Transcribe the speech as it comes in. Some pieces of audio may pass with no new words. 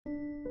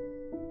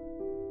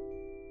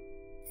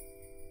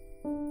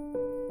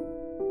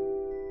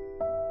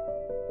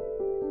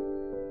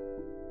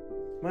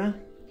Well,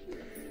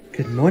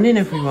 good morning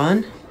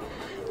everyone.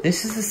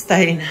 This is the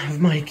state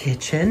of my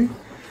kitchen.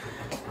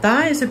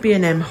 That is a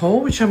B&M haul,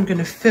 which I'm going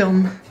to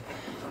film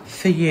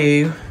for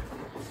you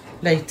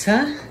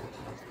later.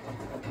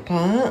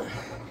 But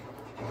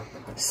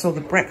it's all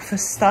the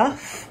breakfast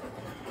stuff.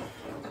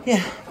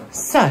 Yeah,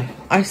 so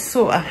I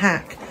saw a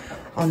hack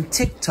on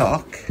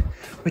TikTok,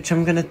 which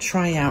I'm going to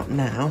try out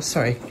now.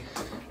 Sorry,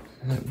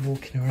 I'm like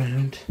walking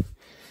around.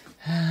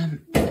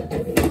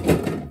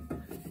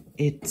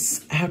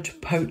 It's how to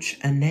poach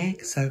an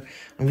egg, so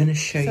I'm going to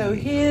show you. So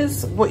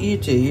here's what you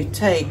do. You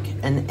take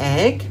an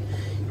egg,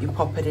 you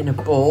pop it in a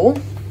bowl,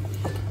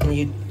 and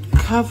you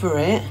cover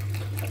it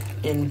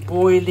in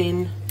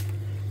boiling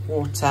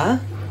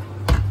water,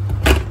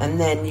 and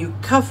then you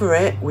cover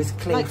it with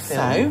cling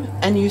film,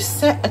 and you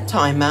set a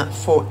timer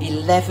for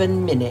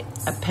 11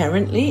 minutes.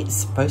 Apparently, it's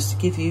supposed to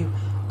give you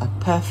a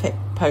perfect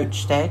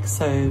poached egg,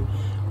 so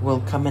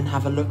we'll come and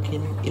have a look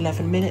in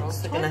 11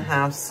 minutes. We're going to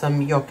have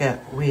some yogurt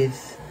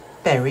with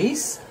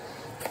berries.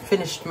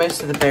 Finished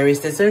most of the berries.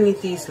 There's only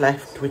these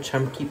left, which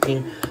I'm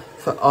keeping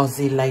for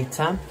Ozzy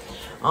later.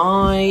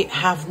 I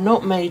have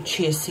not made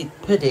chia seed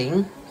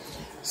pudding,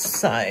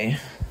 so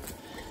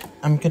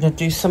I'm going to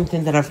do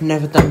something that I've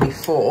never done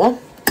before.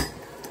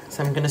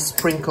 So I'm going to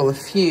sprinkle a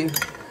few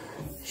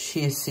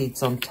chia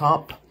seeds on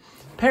top.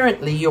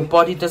 Apparently your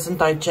body doesn't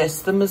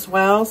digest them as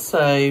well, so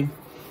I'm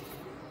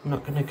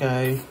not going to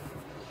go.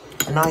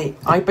 And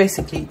I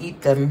basically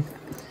eat them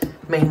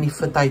mainly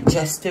for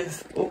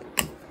digestive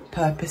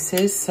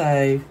purposes,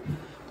 so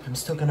I'm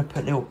still going to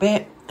put a little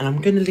bit, and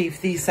I'm going to leave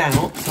these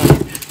out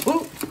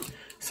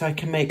so I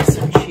can make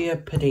some chia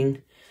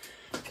pudding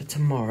for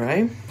tomorrow.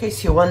 In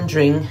case you're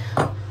wondering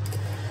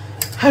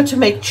how to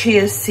make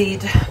chia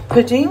seed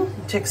pudding,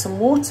 you take some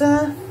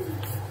water,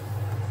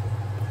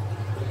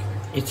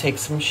 you take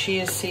some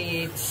chia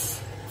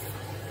seeds.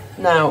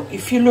 Now,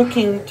 if you're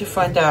looking to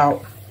find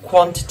out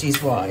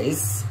quantities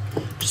wise,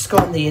 just go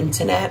on the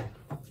internet.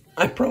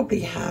 I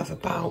probably have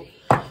about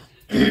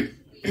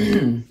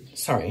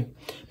sorry,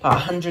 about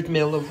 100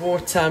 ml of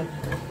water,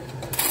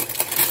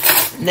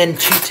 and then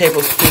 2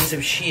 tablespoons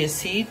of chia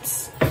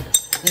seeds,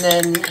 and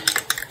then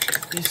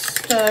you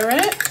stir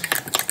it.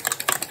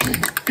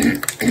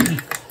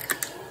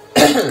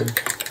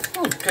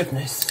 Oh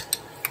goodness.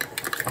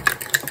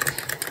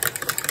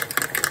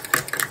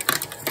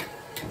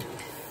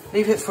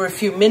 Leave it for a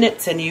few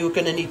minutes and you're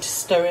going to need to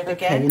stir it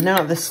again. Okay,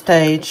 now at the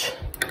stage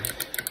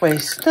where you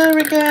stir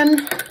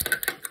again.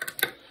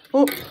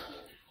 Oh,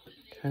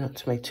 try not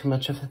to make too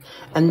much of it.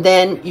 And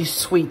then you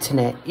sweeten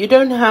it. You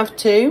don't have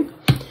to.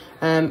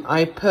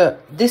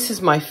 This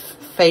is my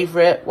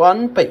favorite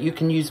one, but you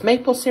can use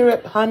maple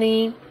syrup,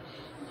 honey,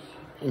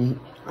 and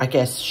I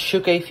guess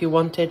sugar if you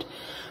wanted.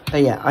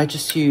 But yeah, I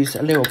just use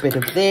a little bit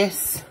of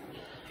this.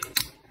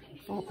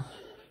 Oh.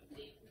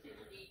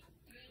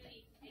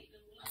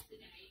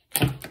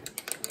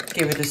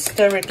 Give it a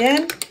stir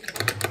again.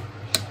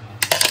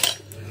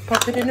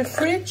 Pop it in the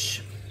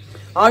fridge.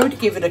 I would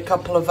give it a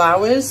couple of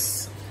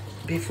hours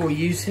before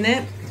using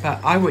it,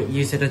 but I won't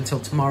use it until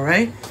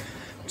tomorrow.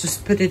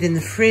 Just put it in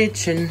the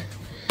fridge and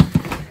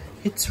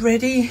it's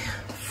ready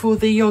for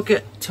the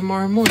yogurt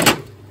tomorrow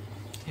morning.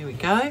 Here we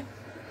go.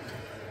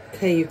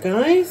 Okay, you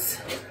guys,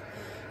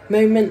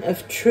 moment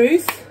of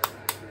truth.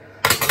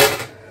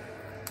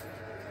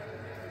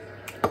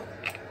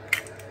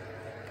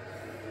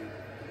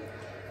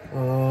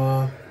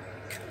 Oh,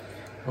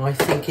 I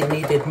think it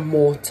needed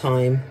more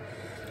time.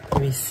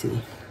 Let me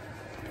see.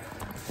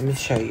 Let me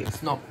show you.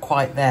 It's not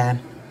quite there.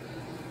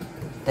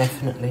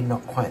 Definitely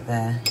not quite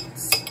there.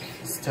 It's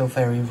still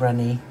very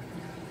runny.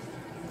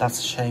 That's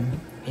a shame.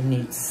 It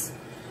needs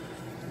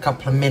a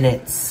couple of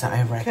minutes,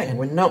 I reckon. Okay,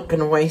 we're not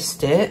going to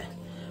waste it.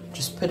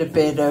 Just put a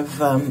bit of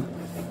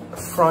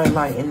fry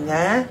light in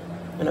there.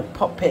 I'm going to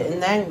pop it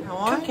in there.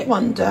 I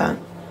wonder,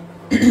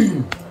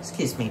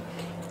 excuse me,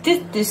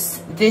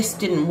 this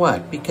didn't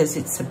work because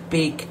it's a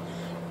big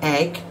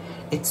egg.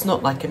 It's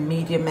not like a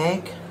medium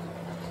egg.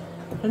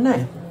 I don't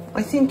know.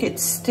 I think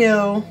it's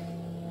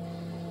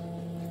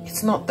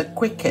not the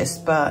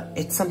quickest, but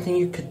it's something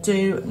you could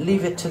do.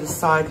 Leave it to the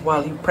side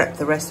while you prep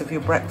the rest of your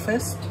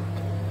breakfast.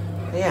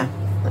 But yeah,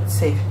 let's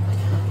see.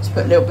 Let's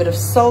put a little bit of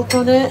salt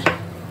on it.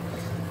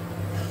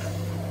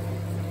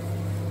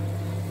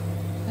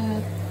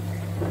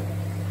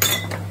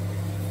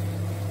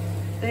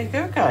 There you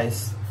go,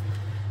 guys.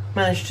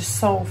 Managed to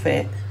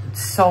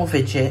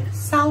salvage it.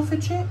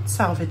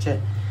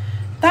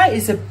 That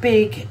is a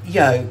big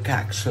yolk,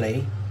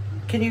 actually.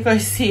 Can you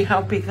guys see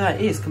how big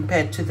that is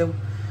compared to the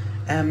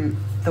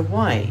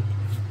white?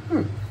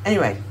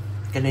 Anyway,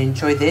 gonna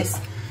enjoy this.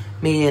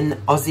 Me and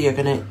Ozzy are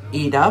gonna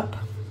eat up.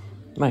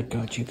 My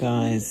God, you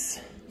guys.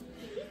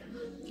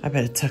 I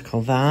better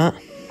tackle that.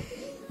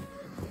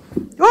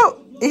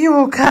 Oh, are you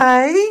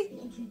okay?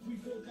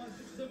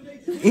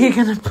 You're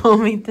gonna pull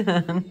me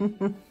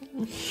down.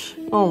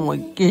 Oh my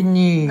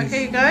goodness.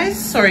 Okay, you guys,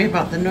 sorry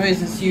about the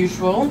noise as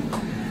usual.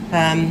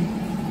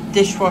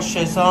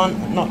 Dishwasher's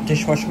on, not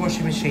dishwasher,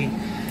 washing machine.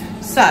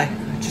 So, I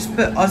just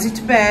put Ozzy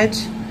to bed.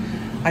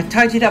 I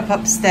tidied up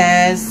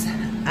upstairs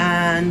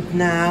and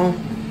now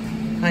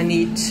I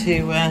need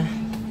to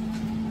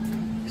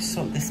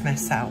sort this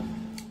mess out.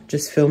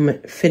 Just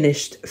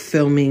finished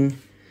filming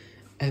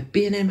a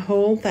B&M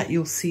haul that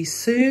you'll see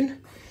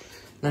soon.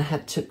 And I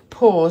had to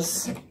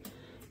pause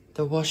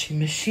the washing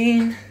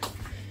machine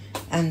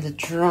and the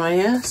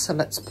dryer, so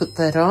let's put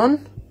that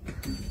on.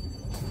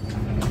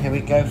 Here we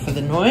go for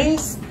the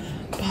noise.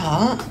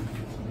 But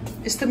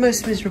it's the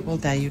most miserable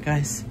day, you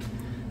guys.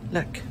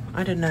 Look,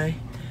 I don't know,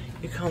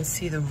 you can't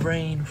see the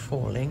rain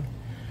falling,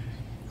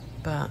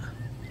 but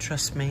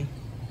trust me,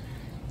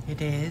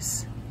 it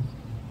is.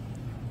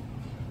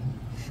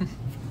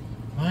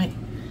 Right,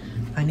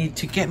 I need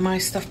to get my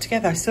stuff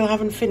together. I still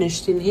haven't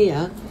finished in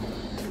here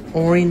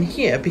or in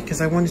here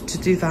because I wanted to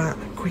do that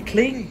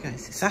quickly. You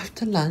guys, it's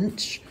after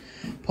lunch.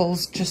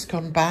 Paul's just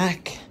gone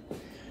back,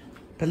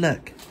 but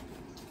look,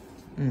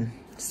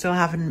 still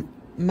haven't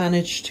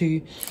managed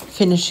to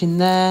finish in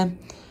there.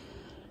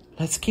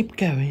 Let's keep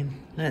going.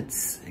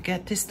 Let's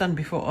get this done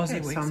before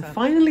Ozzy wakes up. So I'm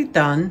finally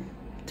done.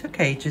 Took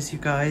ages, you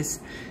guys.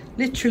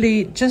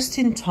 Literally just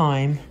in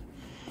time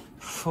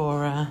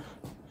for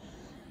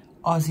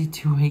Ozzy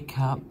to wake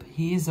up.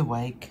 He is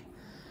awake.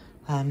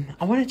 I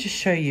wanted to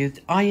show you.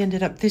 I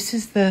ended up. This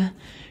is the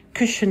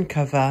cushion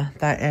cover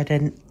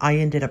that I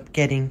ended up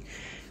getting.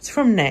 It's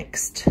from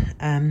Next.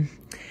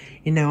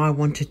 You know, I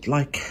wanted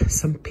like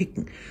some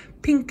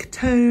pink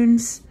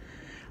tones.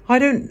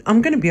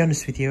 I'm going to be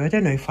honest with you, I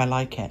don't know if I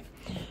like it,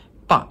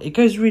 but it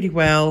goes really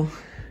well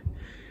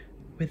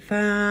with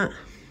that.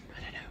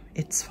 I don't know,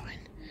 it's fine.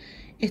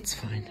 It's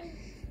fine.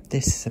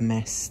 This is a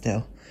mess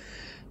still,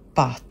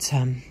 but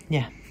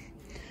yeah,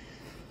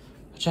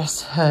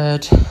 I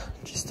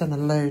just done a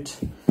load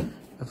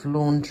of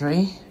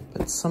laundry,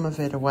 put some of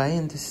it away,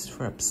 and this is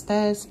for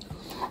upstairs.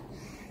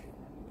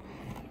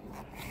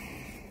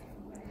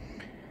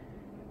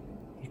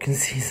 You can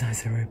see his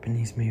eyes are open,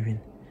 he's moving.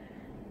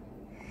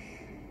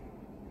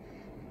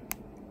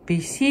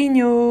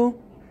 Bicinho.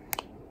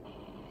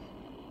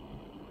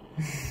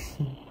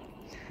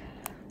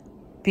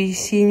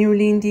 Bicinho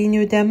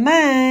lindinho da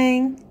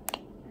mãe.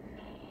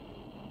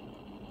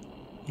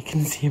 You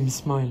can see him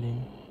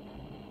smiling.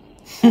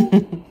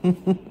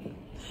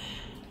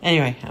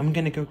 Anyway, I'm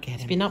gonna go get him.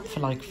 He's been up for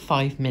like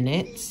 5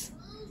 minutes.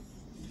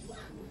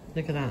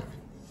 Look at that.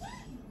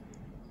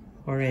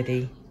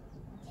 Already.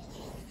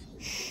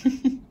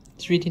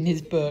 He's reading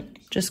his book.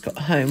 Just got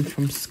home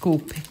from school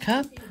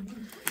pickup.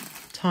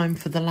 Time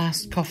for the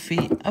last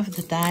coffee of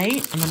the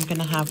day, and I'm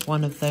gonna have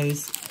one of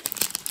those.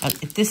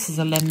 This is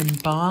a lemon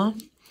bar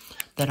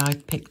that I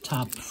picked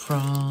up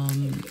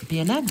from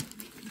B&M.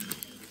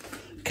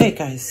 Okay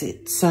guys,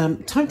 it's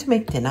time to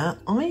make dinner.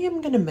 I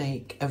am gonna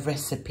make a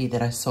recipe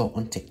that I saw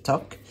on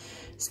TikTok.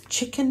 It's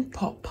chicken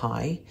pot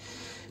pie.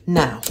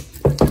 Now,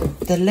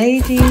 the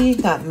lady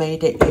that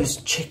made it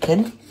used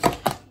chicken.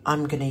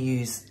 I'm gonna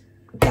use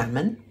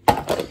gammon.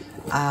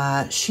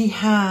 She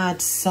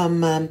had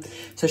some,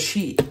 so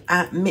she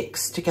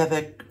mixed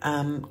together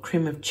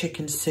cream of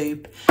chicken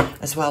soup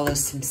as well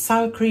as some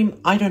sour cream.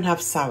 I don't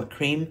have sour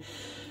cream,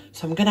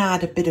 so I'm going to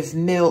add a bit of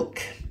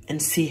milk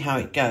and see how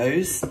it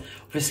goes.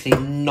 Obviously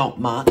not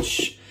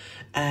much.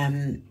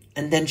 And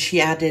then she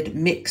added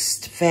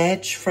mixed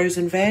veg,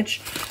 frozen veg.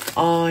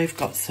 I've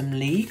got some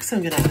leeks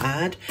I'm going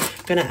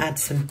to add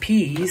some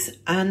peas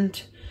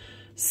and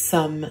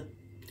some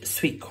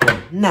sweet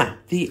corn. Now,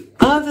 the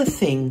other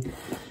thing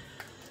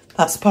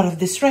that's part of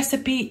this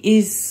recipe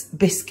is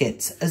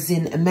biscuits, as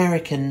in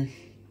American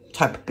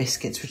type of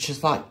biscuits, which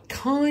is like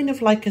kind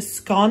of like a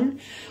scone.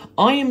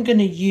 I am going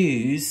to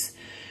use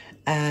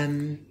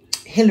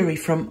Hillary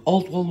from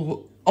Old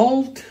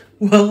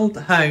World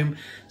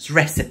Home's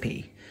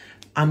recipe.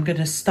 I'm going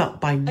to start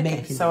by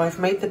making. So I've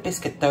made the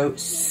biscuit dough,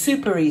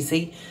 super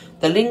easy.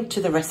 The link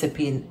to the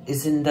recipe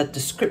is in the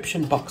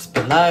description box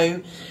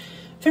below.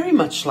 Very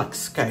much like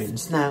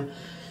scones. Now,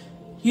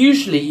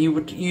 usually you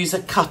would use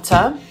a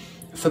cutter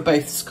for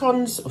both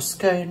scones or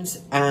scones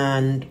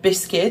and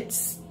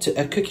biscuits, to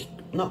a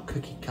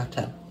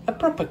a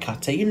proper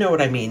cutter, you know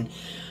what I mean.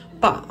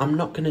 But I'm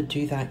not going to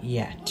do that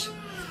yet.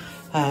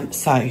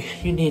 So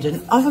you need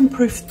an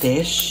oven-proof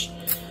dish.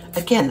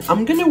 Again,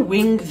 I'm going to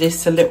wing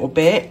this a little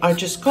bit. I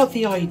just got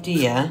the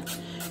idea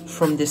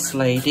from this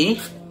lady.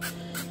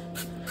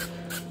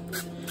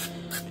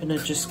 I'm going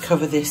to just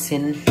cover this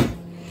in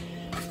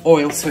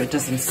oil so it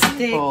doesn't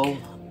stick.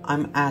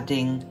 I'm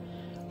adding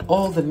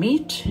all the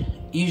meat.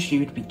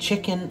 Usually it would be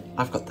chicken.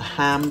 I've got the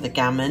ham, the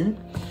gammon.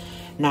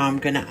 Now I'm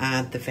going to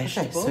add the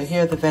vegetables. Okay, so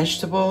here are the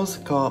vegetables.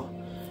 I've got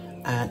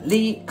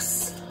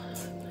leeks,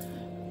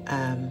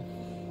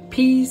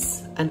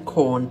 peas and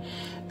corn.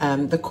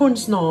 The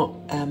corn's not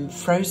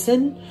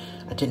frozen.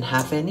 I didn't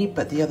have any,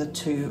 but the other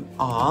two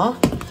are.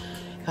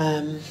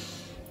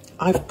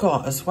 I've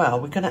got as well,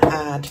 we're going to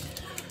add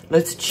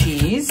loads of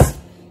cheese,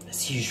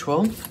 as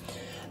usual.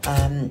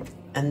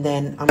 And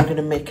then I'm going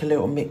to make a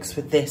little mix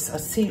with this.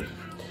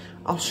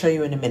 I'll show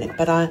you in a minute.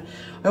 But I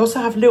also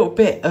have a little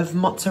bit of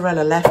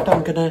mozzarella left.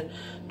 I'm going to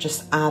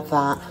just add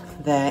that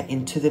there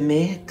into the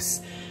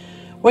mix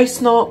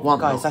Waste not,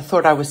 want guys, I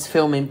thought I was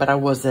filming, but I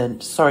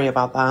wasn't. Sorry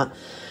about that.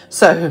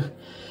 So,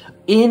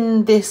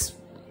 in this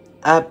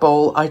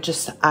bowl, I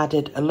just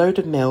added a load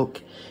of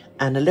milk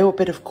and a little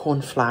bit of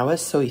corn flour,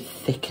 so it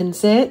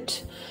thickens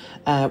it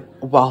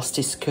whilst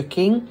it's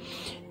cooking.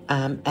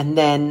 And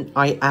then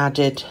I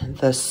added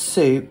the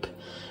soup,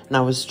 and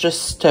I was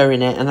just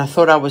stirring it, and I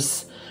thought I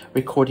was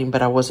recording,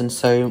 but I wasn't,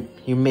 so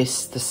you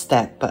missed the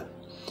step. But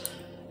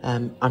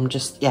I'm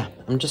just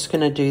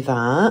gonna do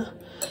that.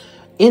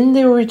 In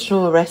the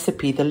original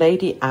recipe, the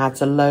lady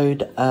adds a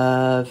load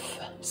of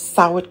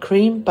sour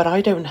cream, but I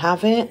don't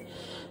have it,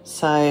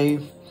 so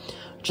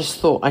just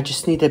thought I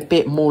just need a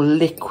bit more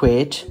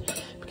liquid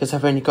because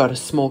I've only got a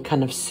small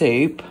can of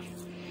soup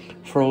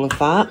for all of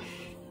that.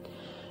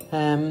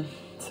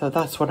 So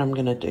that's what I'm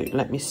gonna do.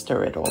 Let me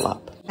stir it all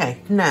up.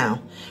 Okay,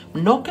 now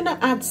I'm not gonna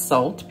add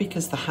salt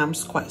because the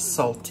ham's quite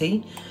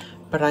salty,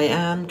 but I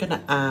am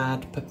gonna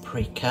add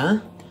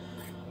paprika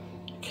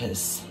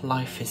because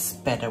life is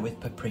better with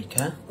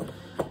paprika.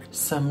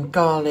 Some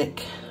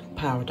garlic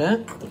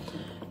powder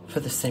for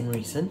the same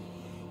reason,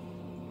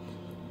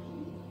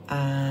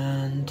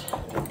 and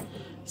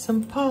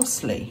some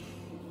parsley.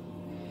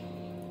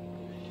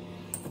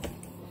 A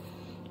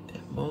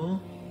bit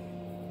more.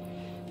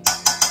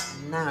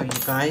 Now, you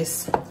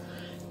guys,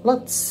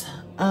 lots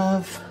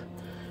of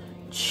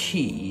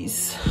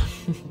cheese.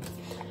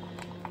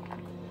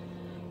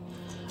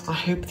 I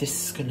hope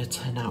this is going to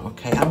turn out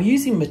okay. I'm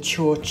using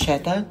mature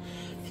cheddar.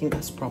 I think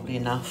that's probably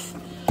enough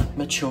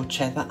mature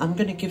cheddar. I'm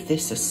going to give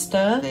this a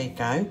stir. There you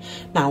go.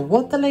 Now,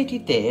 what the lady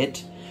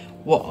did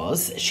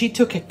was she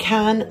took a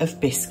can of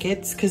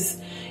biscuits,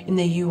 because in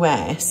the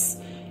US,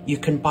 you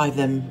can buy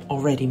them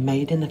already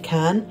made in a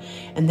can.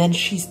 And then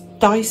she's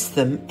diced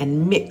them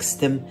and mixed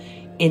them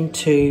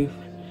into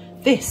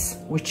this,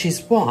 which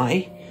is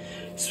why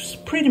it's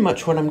pretty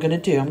much what I'm going to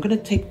do. I'm going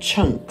to take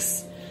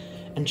chunks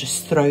and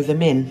just throw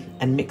them in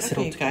and mix it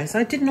all together. Guys,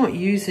 I did not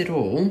use it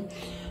all,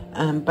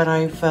 but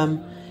I've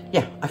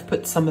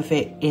put some of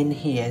it in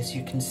here, as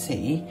you can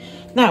see.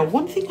 Now,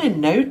 one thing I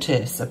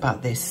notice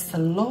about this is a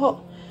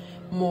lot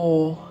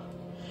more,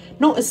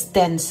 not as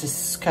dense as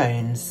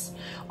scones.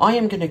 I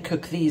am going to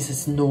cook these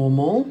as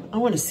normal. I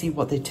want to see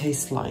what they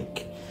taste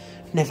like.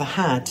 I've never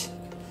had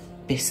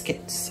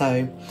biscuits,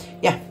 so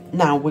yeah.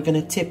 Now we're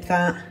going to tip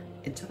that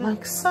into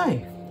like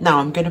so. Now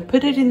I'm going to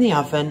put it in the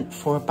oven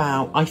for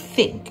about, I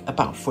think,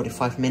 about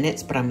 45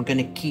 minutes, but I'm going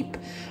to keep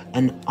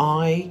an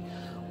eye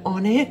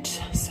on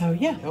it. So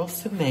yeah, I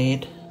also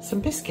made some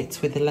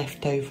biscuits with the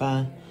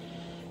leftover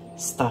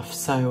stuff,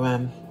 so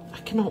I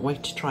cannot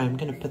wait to try. I'm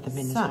going to put them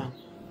in as well.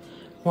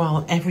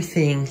 While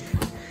everything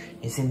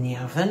is in the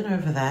oven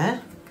over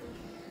there,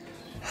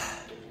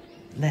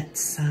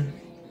 let's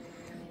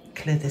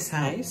clear this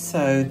out.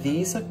 So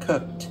these are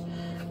cooked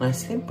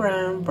nicely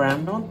browned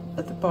on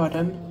at the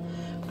bottom.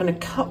 I'm going to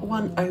cut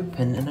one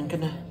open and I'm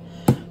going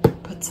to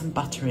put some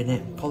butter in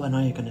it. Paul and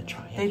I are going to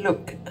try it. They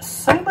look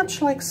so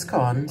much like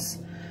scones,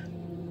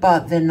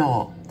 but they're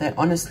not. They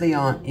honestly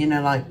aren't. You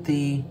know, like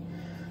they're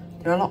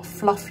a lot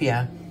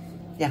fluffier.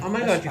 Yeah. Oh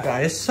my God, you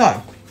guys.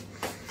 So,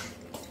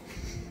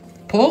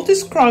 Paul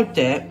described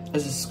it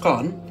as a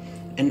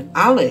scone and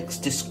Alex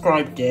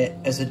described it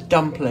as a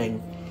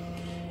dumpling.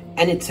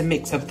 And it's a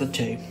mix of the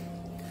two.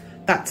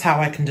 That's how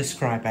I can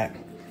describe it.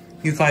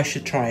 You guys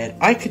should try it.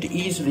 I could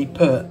easily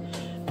put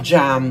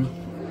jam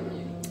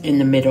in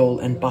the middle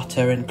and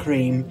butter and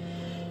cream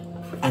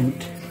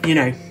and, you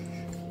know,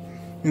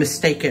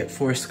 mistake it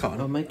for a scone.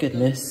 Oh my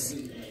goodness.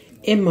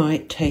 It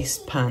might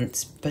taste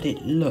pants, but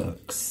it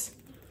looks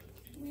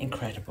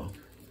incredible.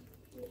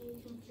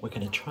 We're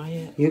going to try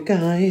it. You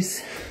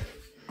guys,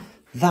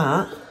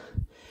 that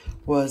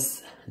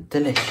was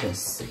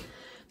delicious.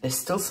 There's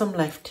still some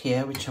left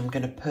here, which I'm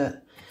going to put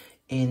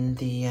in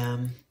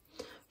the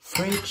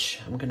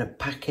fridge. I'm going to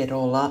pack it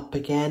all up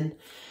again,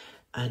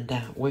 and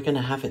we're going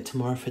to have it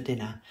tomorrow for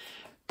dinner.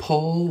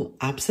 Paul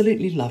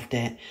absolutely loved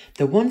it.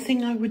 The one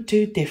thing I would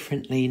do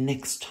differently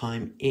next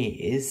time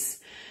is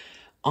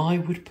I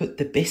would put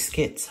the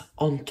biscuits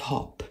on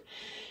top.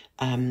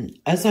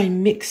 As I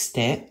mixed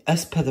it,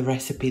 as per the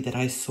recipe that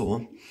I saw,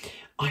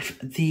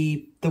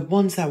 the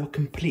ones that were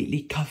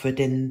completely covered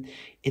in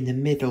the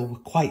middle were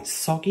quite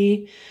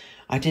soggy.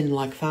 I didn't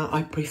like that.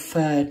 I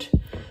preferred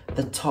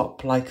the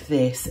top like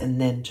this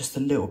and then just a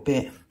little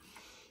bit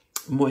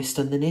moist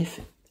underneath,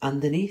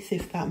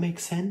 if that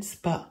makes sense.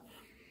 But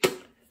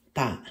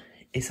that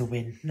is a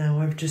win.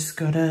 Now I've just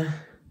got to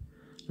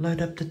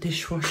load up the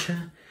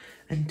dishwasher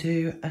and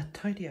do a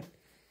tidy up.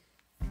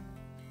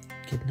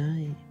 Good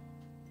night.